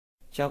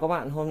Chào các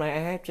bạn, hôm nay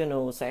iHave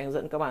Channel sẽ hướng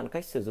dẫn các bạn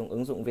cách sử dụng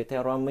ứng dụng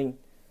Viettel Roaming.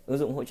 Ứng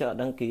dụng hỗ trợ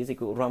đăng ký dịch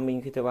vụ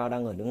roaming khi thuê bao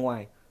đang ở nước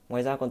ngoài.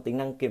 Ngoài ra còn tính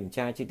năng kiểm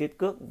tra chi tiết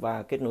cước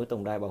và kết nối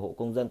tổng đài bảo hộ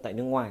công dân tại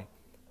nước ngoài.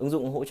 Ứng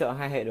dụng hỗ trợ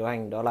hai hệ điều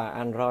hành đó là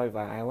Android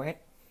và iOS.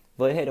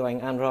 Với hệ điều hành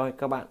Android,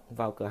 các bạn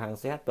vào cửa hàng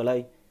CH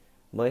Play.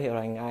 Với hệ điều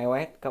hành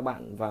iOS, các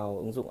bạn vào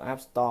ứng dụng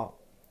App Store,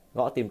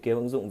 gõ tìm kiếm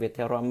ứng dụng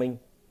Viettel Roaming.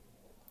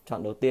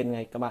 Chọn đầu tiên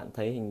ngay các bạn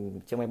thấy hình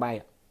chiếc máy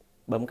bay,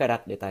 bấm cài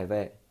đặt để tải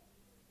về.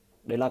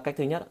 Đấy là cách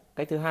thứ nhất.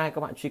 Cách thứ hai,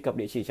 các bạn truy cập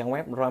địa chỉ trang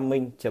web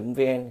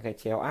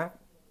roaming.vn/app.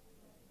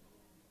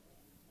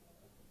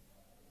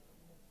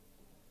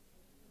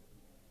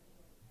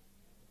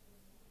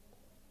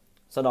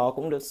 Sau đó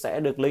cũng sẽ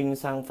được link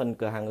sang phần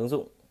cửa hàng ứng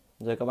dụng.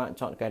 Rồi các bạn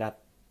chọn cài đặt,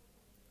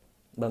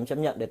 bấm chấp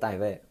nhận để tải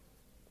về.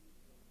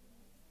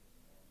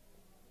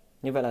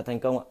 Như vậy là thành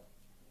công ạ.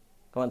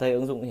 Các bạn thấy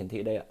ứng dụng hiển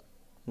thị đây ạ.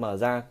 Mở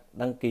ra,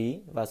 đăng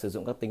ký và sử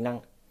dụng các tính năng.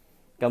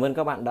 Cảm ơn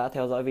các bạn đã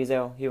theo dõi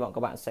video. Hy vọng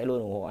các bạn sẽ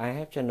luôn ủng hộ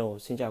iHave Channel.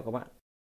 Xin chào các bạn.